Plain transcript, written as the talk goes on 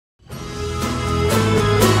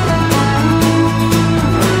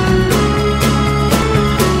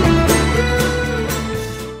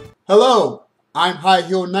Hello, I'm High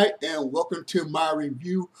Heel Knight, and welcome to my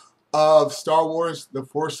review of Star Wars The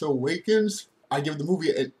Force Awakens. I give the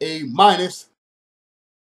movie an A minus.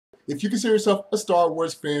 If you consider yourself a Star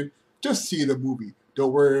Wars fan, just see the movie.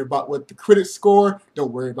 Don't worry about what the critics score.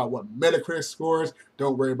 Don't worry about what Metacritic scores.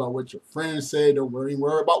 Don't worry about what your friends say. Don't worry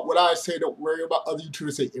about what I say. Don't worry about other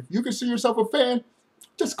YouTubers say. If you consider yourself a fan,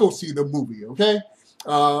 just go see the movie, okay?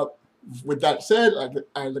 With that said, like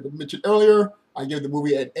I mentioned earlier, I give the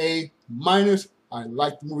movie an A minus. I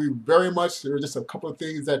like the movie very much. There were just a couple of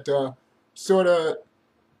things that sort of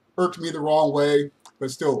irked me the wrong way,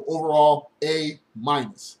 but still, overall, A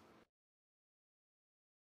minus.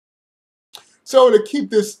 So to keep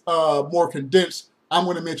this more condensed, I'm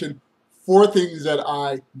going to mention 4 things that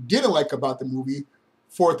I didn't like about the movie,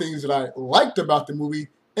 4 things that I liked about the movie,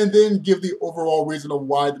 and then give the overall reason of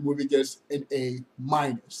why the movie gets an A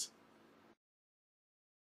minus.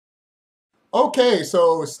 Okay,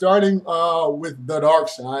 so starting with the dark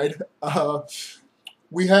side,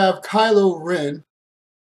 we have Kylo Ren,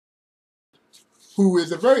 who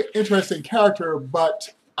is a very interesting character,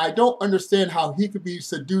 but I don't understand how he could be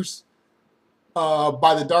seduced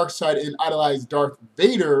by the dark side and idolize Darth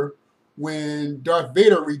Vader when Darth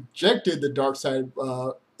Vader rejected the dark side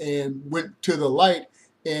and went to the light.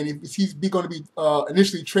 And if he's going to be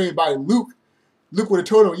initially trained by Luke, Luke would have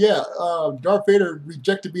told him, yeah, Darth Vader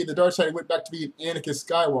rejected being the dark side and went back to being Anakin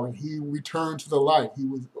Skywalker. He returned to the light. He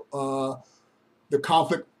was the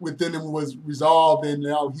conflict within him was resolved, and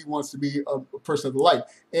now he wants to be a person of the light.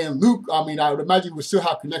 And Luke, I mean, I would imagine would still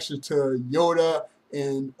have connections to Yoda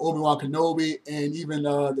and Obi-Wan Kenobi, and even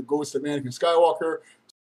the ghost of Anakin Skywalker.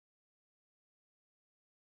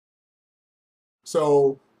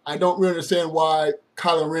 So I don't really understand why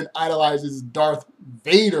Kylo Ren idolizes Darth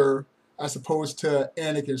Vader as opposed to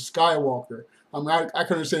Anakin Skywalker. I mean, I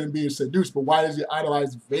can understand him being seduced, but why does he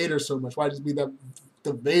idolize Vader so much? Why does he be that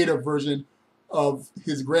the Vader version of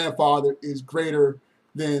his grandfather is greater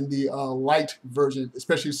than the light version,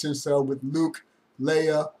 especially since with Luke,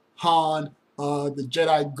 Leia, Han, the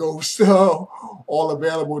Jedi Ghost, all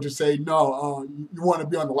available to say, no, you want to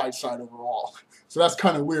be on the light side overall. So that's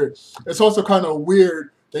kind of weird. It's also kind of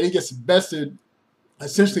weird that he gets bested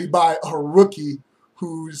essentially by a rookie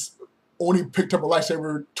who's only picked up a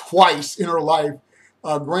lightsaber twice in her life.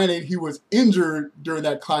 Granted, he was injured during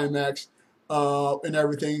that climax and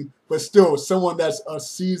everything, but still, someone that's a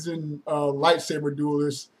seasoned lightsaber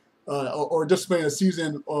duelist or just playing a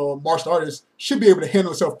seasoned martial artist should be able to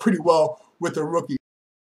handle himself pretty well with a rookie.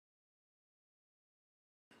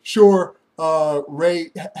 Sure,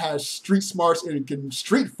 Rey has street smarts and can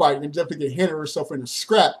street fight and definitely can handle herself in a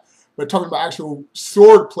scrap, but talking about actual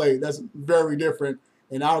sword play, that's very different.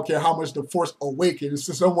 And I don't care how much the Force Awakens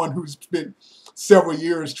to someone who's spent several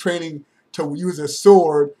years training to use a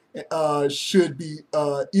sword should be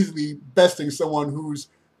easily besting someone who's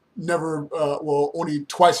never, well, only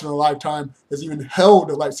twice in a lifetime has even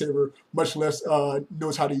held a lightsaber, much less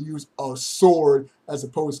knows how to use a sword as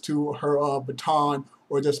opposed to her baton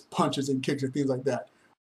or just punches and kicks and things like that.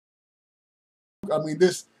 I mean,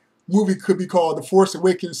 this movie could be called The Force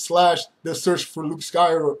Awakens / The Search for Luke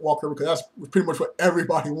Skywalker, because that's pretty much what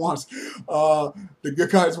everybody wants. The good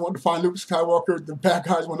guys want to find Luke Skywalker, the bad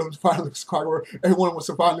guys want to find Luke Skywalker, everyone wants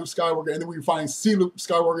to find Luke Skywalker, and then we finally see Luke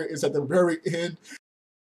Skywalker is at the very end,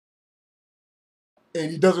 and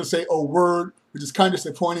he doesn't say a word, which is kind of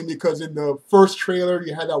disappointing because in the first trailer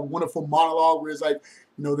you had that wonderful monologue where it's like,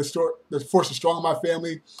 you know, the Force is strong in my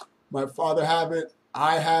family, my father have it,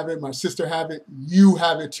 I have it, my sister have it, you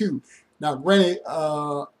have it too. Now, granted,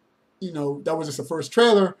 you know, that was just the first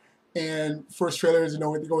trailer, and first trailers, you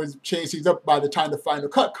know, they always change things up by the time the final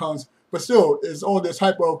cut comes, but still, it's all this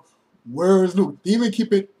hype of, where is Luke? They even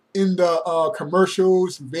keep it in the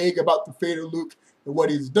commercials, vague about the fate of Luke and what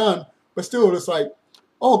he's done, but still, it's like,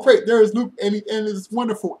 oh, great, there is Luke, and it's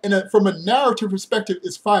wonderful. And from a narrative perspective,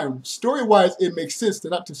 it's fine. Story-wise, it makes sense to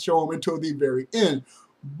not to show him until the very end.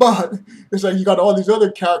 But it's like you got all these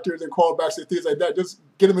other characters and callbacks and things like that. Just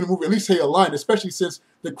get him in the movie, at least say a line, especially since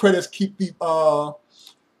the credits keep the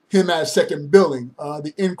him as second billing.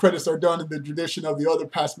 The end credits are done in the tradition of the other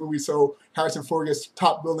past movies, so Harrison Ford gets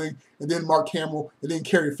top billing, and then Mark Hamill, and then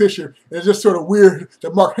Carrie Fisher. And it's just sort of weird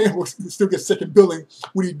that Mark Hamill still gets second billing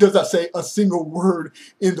when he does not say a single word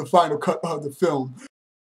in the final cut of the film.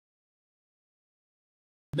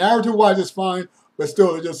 Narrative-wise, it's fine, but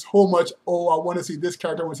still, there's just so much, oh, I want to see this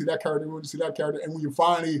character, I want to see that character, I want to see that character, and when you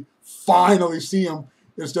finally see him,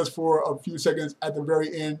 it's just for a few seconds at the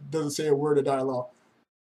very end, doesn't say a word of dialogue.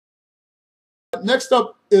 Next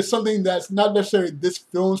up is something that's not necessarily this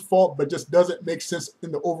film's fault, but just doesn't make sense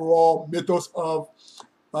in the overall mythos of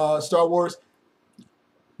Star Wars,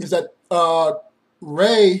 is that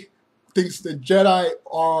Rey thinks the Jedi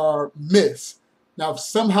are myths. Now,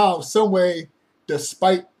 somehow, some way,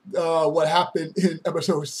 despite what happened in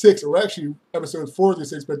Episode 6, or actually Episode 4 through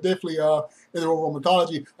 6, but definitely in the overall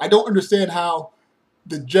mythology, I don't understand how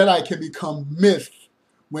the Jedi can become myth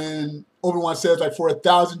when Obi-Wan says, like, for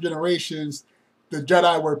 1,000 generations, the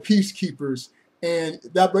Jedi were peacekeepers. And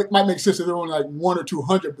that might make sense if there were only like 1 or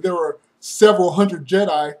 200, but there were several hundred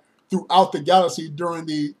Jedi throughout the galaxy during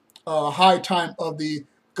the high time of the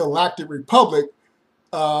Galactic Republic.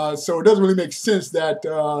 So it doesn't really make sense that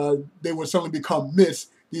they would suddenly become myths.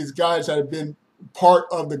 These guys that have been part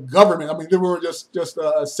of the government. I mean, they weren't just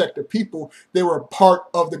a sect of people. They were part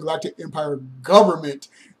of the Galactic Empire government.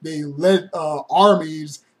 They led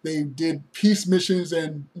armies. They did peace missions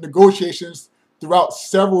and negotiations throughout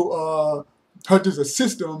several hundreds of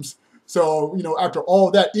systems. So, after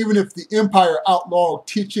all that, even if the Empire outlawed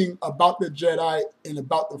teaching about the Jedi and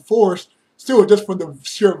about the Force, still just from the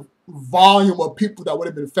sheer volume of people that would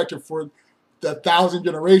have been affected for the 1,000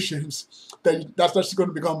 generations, that's just going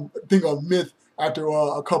to become a thing of myth after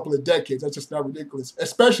a couple of decades. That's just not ridiculous,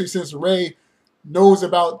 especially since Rey knows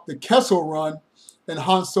about the Kessel Run and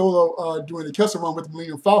Han Solo doing the Kessel Run with the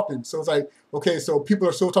Millennium Falcon. So it's like, okay, so people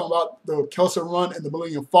are still talking about the Kessel Run and the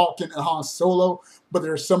Millennium Falcon and Han Solo, but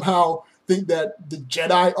they're somehow think that the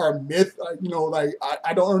Jedi are myth.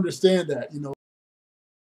 I don't understand that.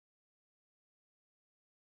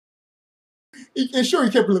 And sure,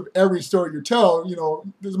 you can't believe every story you tell.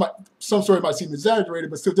 Some story might seem exaggerated,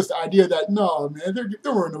 but still, just the idea that no, man,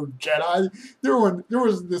 there were no Jedi. There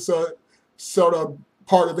was this sort of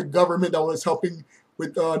part of the government that was helping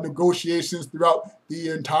with negotiations throughout the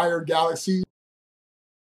entire galaxy.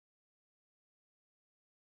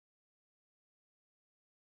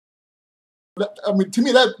 I mean, to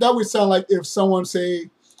me, that would sound like if someone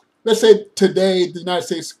let's say today the United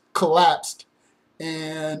States collapsed,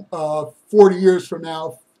 and 40 years from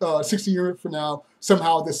now, 60 years from now,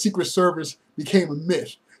 somehow the Secret Service became a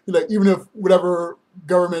myth. Like, even if whatever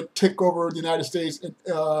government took over the United States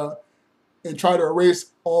and try to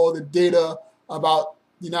erase all the data about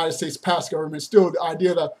the United States past government, still the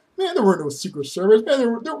idea that, man, there were no Secret Service, man,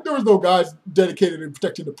 there was no guys dedicated to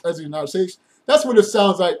protecting the President of the United States. That's what it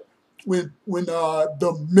sounds like when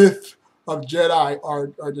the myth of Jedi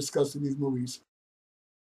are discussed in these movies.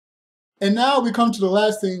 And now we come to the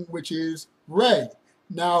last thing, which is Rey.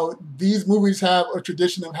 Now, these movies have a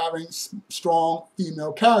tradition of having strong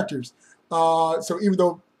female characters. So even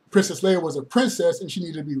though Princess Leia was a princess and she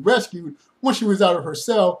needed to be rescued, once she was out of her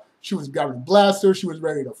cell, she was grabbing a blaster, she was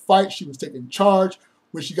ready to fight, she was taking charge.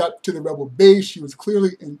 When she got to the rebel base, she was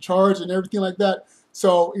clearly in charge and everything like that.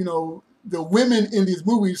 So, the women in these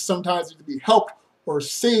movies sometimes need to be helped or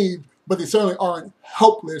saved, but they certainly aren't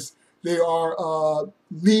helpless. They are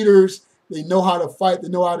leaders. They know how to fight. They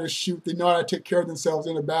know how to shoot. They know how to take care of themselves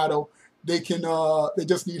in a battle. They can. They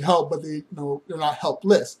just need help, but they're not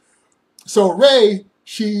helpless. So Rey,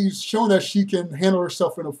 she's shown that she can handle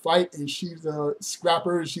herself in a fight, and she's a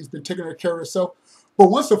scrapper. She's been taking care of herself. But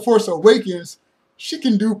once the Force awakens, she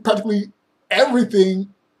can do practically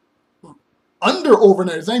everything under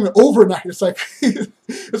overnight. It's not even overnight. It's like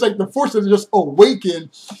it's like the Force doesn't just awaken.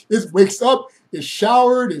 It wakes up, is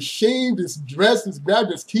showered, is shaved, is dressed, is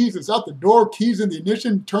grabbed its keys, it's out the door, keys in the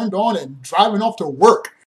ignition, turned on, and driving off to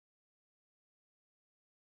work.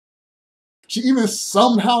 She even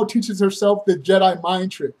somehow teaches herself the Jedi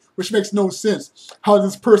mind trick, which makes no sense. How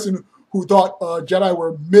this person who thought Jedi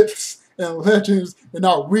were myths and legends and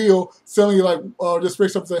not real suddenly just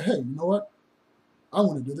wakes up and say, hey, you know what? I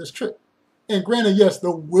want to do this trick. And granted, yes,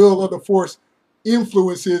 the will of the Force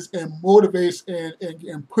influences and motivates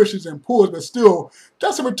and pushes and pulls, but still,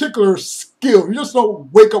 that's a particular skill. You just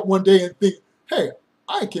don't wake up one day and think, hey,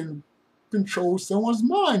 I can control someone's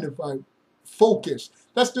mind if I focus.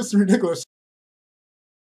 That's just ridiculous.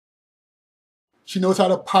 She knows how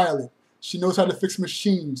to pilot. She knows how to fix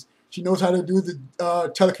machines. She knows how to do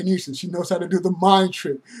the telekinesis. She knows how to do the mind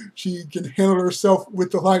trick. She can handle herself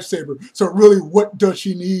with the lightsaber. So really, what does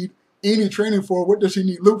she need any training for? What does she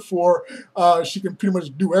need Luke for? She can pretty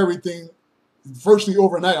much do everything virtually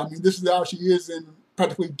overnight. I mean, this is how she is in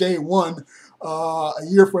practically day one. A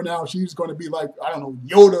year from now, she's going to be like, I don't know,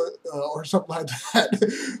 Yoda or something like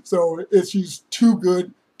that. So she's too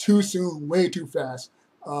good, too soon, way too fast.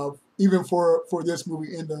 Even for this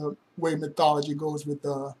movie in the way mythology goes with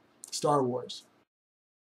Star Wars.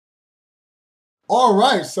 All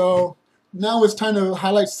right, so now it's time to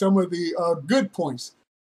highlight some of the good points.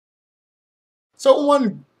 So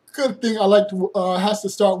one good thing I like to has to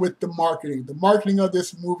start with the marketing. The marketing of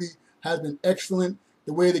this movie has been excellent.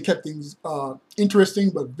 the way they kept things interesting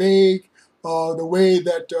but vague. The way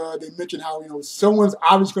that they mentioned how someone's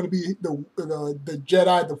obviously going to be the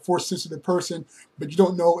Jedi, the Force sensitive person, but you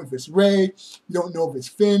don't know if it's Rey, you don't know if it's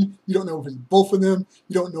Finn, you don't know if it's both of them,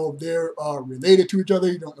 you don't know if they're related to each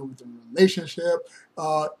other, you don't know what their relationship,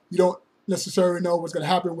 you don't necessarily know what's going to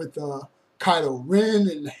happen with Kylo Ren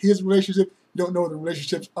and his relationship, you don't know the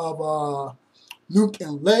relationships of Luke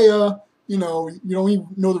and Leia, you don't even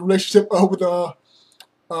know the relationship with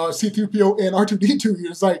C-3PO and R2-D2.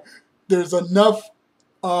 It's like there's enough.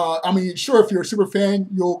 I mean, sure, if you're a super fan,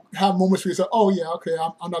 you'll have moments where you say, "Oh yeah, okay,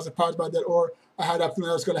 I'm not surprised by that," or "I had that feeling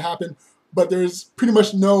that was going to happen." But there's pretty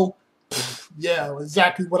much no, yeah,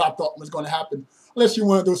 exactly what I thought was going to happen, unless you're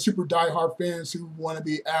one of those super diehard fans who want to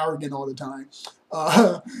be arrogant all the time.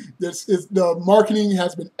 The marketing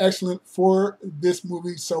has been excellent for this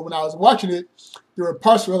movie. So when I was watching it, there were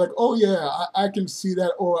parts where I was like, oh yeah, I can see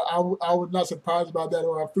that, or I was not surprised about that,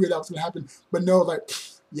 or I figured that was going to happen. But no, like,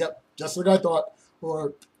 yep, just like I thought,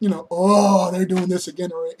 or oh, they're doing this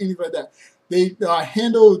again, or anything like that. They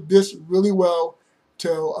handled this really well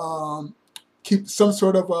to keep some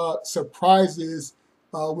sort of surprises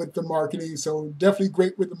with the marketing. So definitely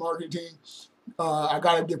great with the marketing. I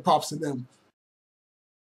gotta give props to them.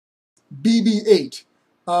 BB-8.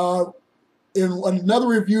 In another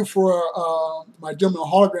review for my Gentleman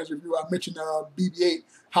Holograms review, I mentioned BB-8,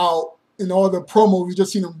 how in all the promos, we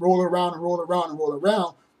just seen him roll around and roll around and roll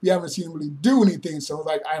around. We haven't seen him really do anything. So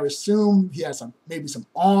like I assume he has maybe some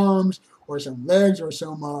arms or some legs or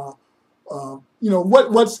some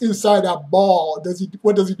what's inside that ball?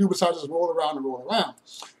 What does he do besides just roll around and roll around?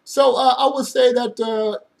 So I would say that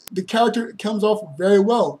the character comes off very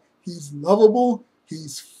well. He's lovable.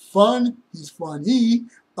 He's fun. He's funny.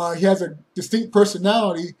 He has a distinct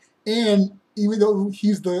personality, and even though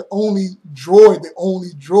he's the only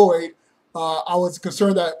droid, I was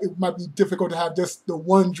concerned that it might be difficult to have just the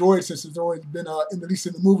one droid, since it's always been, at least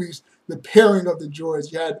in the movies, the pairing of the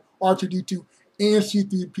droids. You had R2-D2 and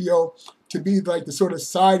C-3PO to be like the sort of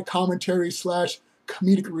side commentary /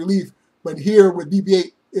 comedic relief. But here with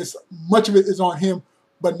BB-8, much of it is on him,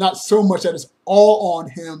 but not so much that it's all on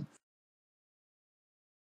him.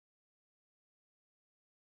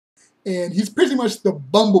 And he's pretty much the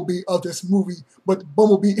Bumblebee of this movie, but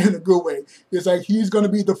Bumblebee in a good way. It's like he's going to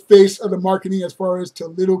be the face of the marketing as far as to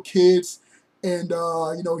little kids. And,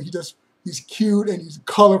 he's cute and he's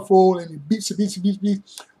colorful and he beats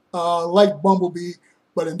like Bumblebee.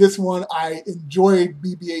 But in this one, I enjoyed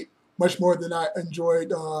BB-8 much more than I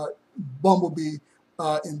enjoyed Bumblebee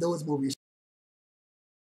in those movies.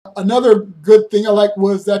 Another good thing I liked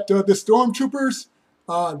was that the stormtroopers,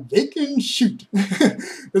 they can shoot.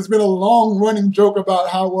 There's been a long-running joke about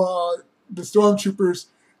how the stormtroopers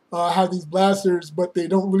have these blasters, but they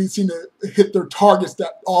don't really seem to hit their targets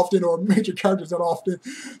that often or major characters that often.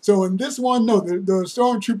 So in this one, no, the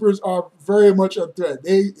stormtroopers are very much a threat.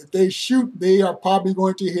 If they shoot, they are probably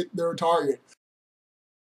going to hit their target.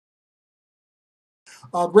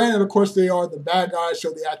 Granted, of course, they are the bad guys,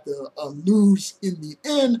 so they have to lose in the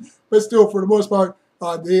end, but still, for the most part,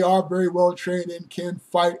 they are very well trained and can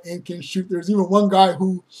fight and can shoot. There's even one guy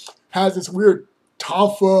who has this weird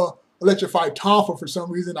electrified tonfa for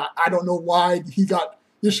some reason. I don't know why he got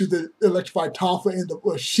issued the electrified tonfa in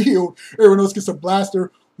the shield. Everyone else gets a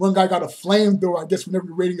blaster. One guy got a flamethrower. I guess whenever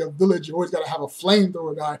you're raiding a village, you always got to have a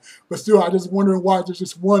flamethrower guy. But still, I'm just wondering why there's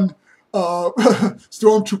just one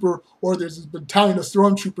stormtrooper, or there's this battalion of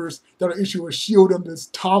stormtroopers that are issued a shield under this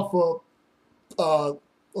tonfa,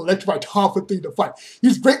 electrified tonfa thing to fight.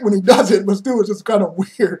 He's great when he does it, but still it's just kind of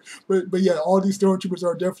weird. But yeah, all these stormtroopers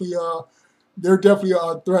are definitely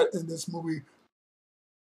a threat in this movie.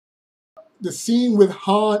 The scene with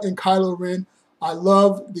Han and Kylo Ren, I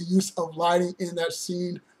love the use of lighting in that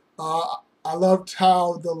scene. I loved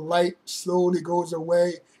how the light slowly goes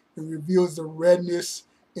away and reveals the redness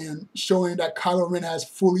and showing that Kylo Ren has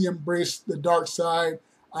fully embraced the dark side.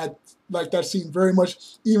 I like that scene very much,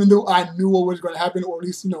 even though I knew what was going to happen, or at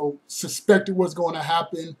least, suspected was going to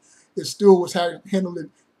happen. It still was handled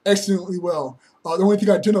excellently well. The only thing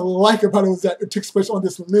I didn't like about it was that it takes place on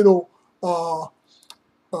this little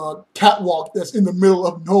catwalk that's in the middle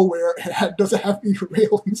of nowhere and doesn't have any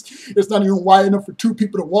railings. It's not even wide enough for two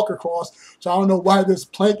people to walk across. So I don't know why this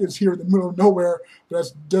plank is here in the middle of nowhere, but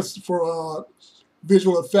that's just for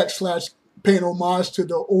visual effects / paying homage to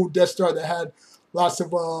the old Death Star that had lots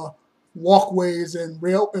of walkways and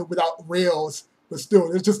without rails. But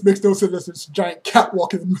still, it just makes no sense. There's this giant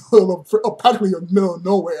catwalk in the middle of practically in the middle of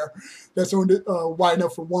nowhere that's only wide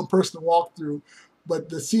enough for one person to walk through. But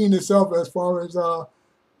the scene itself, as far as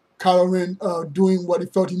Kylo Ren doing what he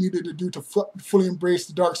felt he needed to do to fully embrace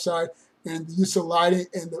the dark side, and the use of lighting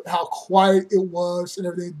and how quiet it was and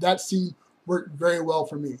everything. That scene worked very well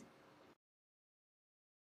for me.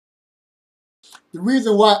 The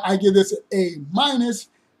reason why I give this an A-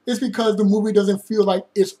 is because the movie doesn't feel like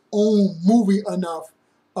its own movie enough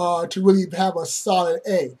to really have a solid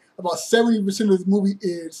A. About 70% of this movie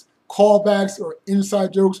is callbacks or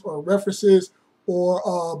inside jokes or references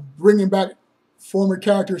or bringing back former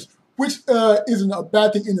characters, which isn't a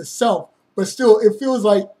bad thing in itself, but still it feels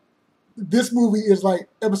like this movie is like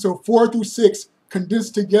episode 4 through 6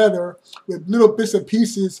 condensed together with little bits and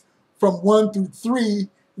pieces from 1 through 3.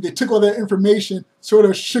 They took all that information, sort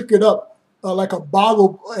of shook it up like a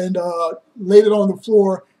bottle and laid it on the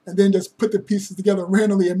floor, and then just put the pieces together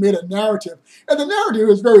randomly and made a narrative. And the narrative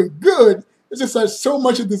is very good. It's just that so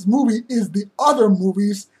much of this movie is the other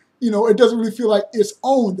movies. You know, it doesn't really feel like its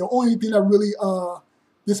own. The only thing that really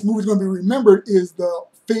this movie is going to be remembered is the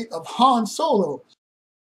fate of Han Solo.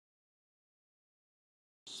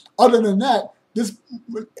 Other than that, this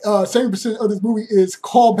 70% of this movie is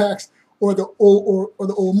callbacks or the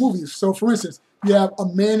old movies. So, for instance, you have a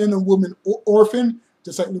man and a woman orphan,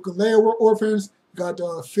 just like Luke and Leia were orphans. You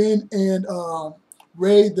got Finn and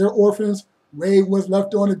Rey, they're orphans. Rey was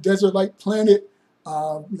left on a desert-like planet.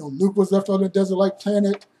 Luke was left on a desert-like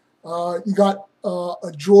planet. You got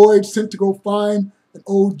a droid sent to go find an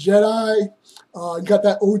old Jedi. You got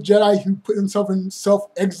that old Jedi who put himself in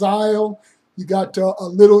self-exile. You got a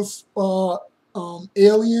little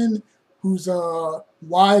alien who's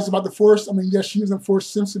wise about the Force. I mean, yes, she isn't Force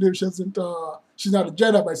sensitive. She doesn't. She's not a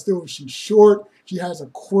Jedi, but still, she's short. She has a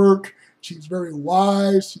quirk. She's very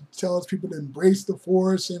wise. She tells people to embrace the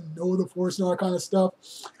Force and know the Force and all that kind of stuff.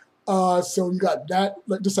 So you got that,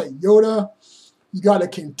 just like Yoda. You got a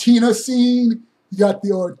cantina scene. You got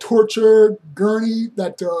the torture gurney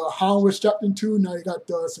that Han was strapped into. Now you got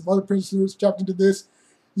some other prisoners strapped into this.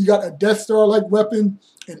 You got a Death Star-like weapon,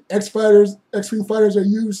 and X-Wing fighters are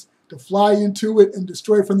used to fly into it and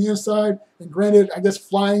destroy it from the inside. And granted, I guess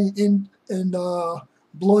flying in and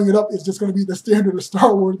blowing it up is just going to be the standard of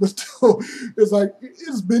Star Wars, but still, it's like,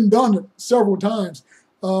 it's been done several times.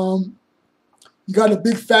 You got a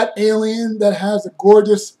big fat alien that has a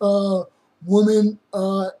gorgeous woman,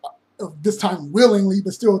 this time willingly,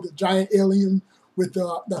 but still the giant alien with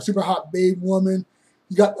that super hot babe woman.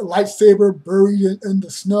 You got the lightsaber buried in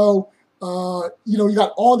the snow. You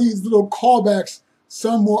got all these little callbacks,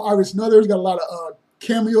 some more obvious than others. You got a lot of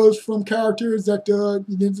cameos from characters that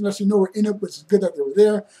you didn't necessarily know were in it, but it's good that they were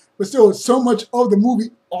there. But still, so much of the movie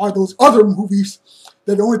are those other movies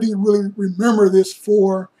that the only thing you really remember this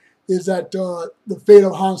for is that the fate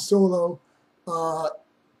of Han Solo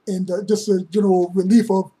and just a general relief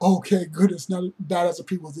of, okay, good, it's not as bad as the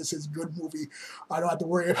people. This is a good movie. I don't have to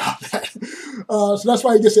worry about that. So that's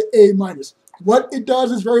why it gets an A-. What it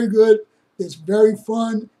does is very good. It's very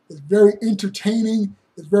fun. It's very entertaining.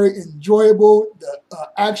 It's very enjoyable. The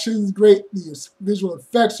action is great. The visual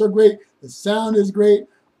effects are great. The sound is great.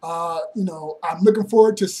 I'm looking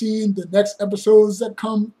forward to seeing the next episodes that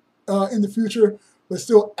come in the future. But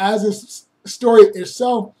still, as a story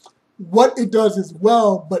itself, what it does is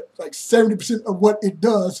well, but like 70% of what it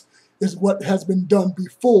does is what has been done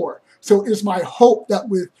before. So it's my hope that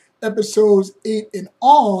with episodes 8 and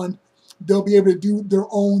on, they'll be able to do their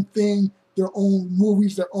own thing, their own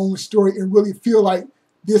movies, their own story, and really feel like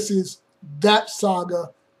this is that saga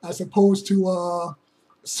as opposed to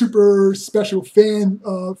super special fan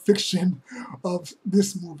fiction of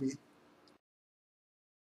this movie.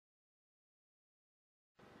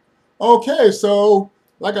 Okay, so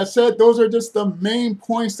like I said, those are just the main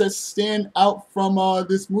points that stand out from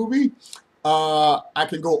this movie. I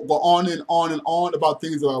can go on and on and on about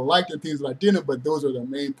things that I liked and things that I didn't, but those are the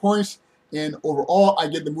main points. And overall, I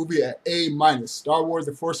give the movie an A-. Star Wars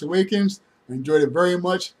The Force Awakens, I enjoyed it very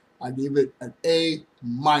much. I gave it an A-.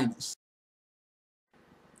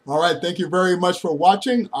 All right, thank you very much for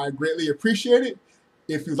watching. I greatly appreciate it.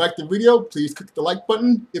 If you liked the video, please click the like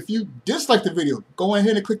button. If you dislike the video, go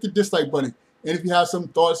ahead and click the dislike button. And if you have some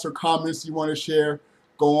thoughts or comments you want to share,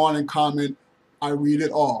 go on and comment. I read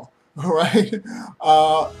it all. All right. And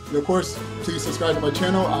of course, please subscribe to my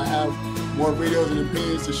channel. I have more videos and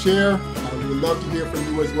opinions to share. I would love to hear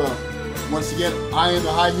from you as well. Once again, I am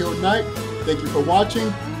the High Heel Knight. Thank you for watching.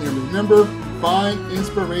 And remember, find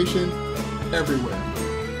inspiration everywhere.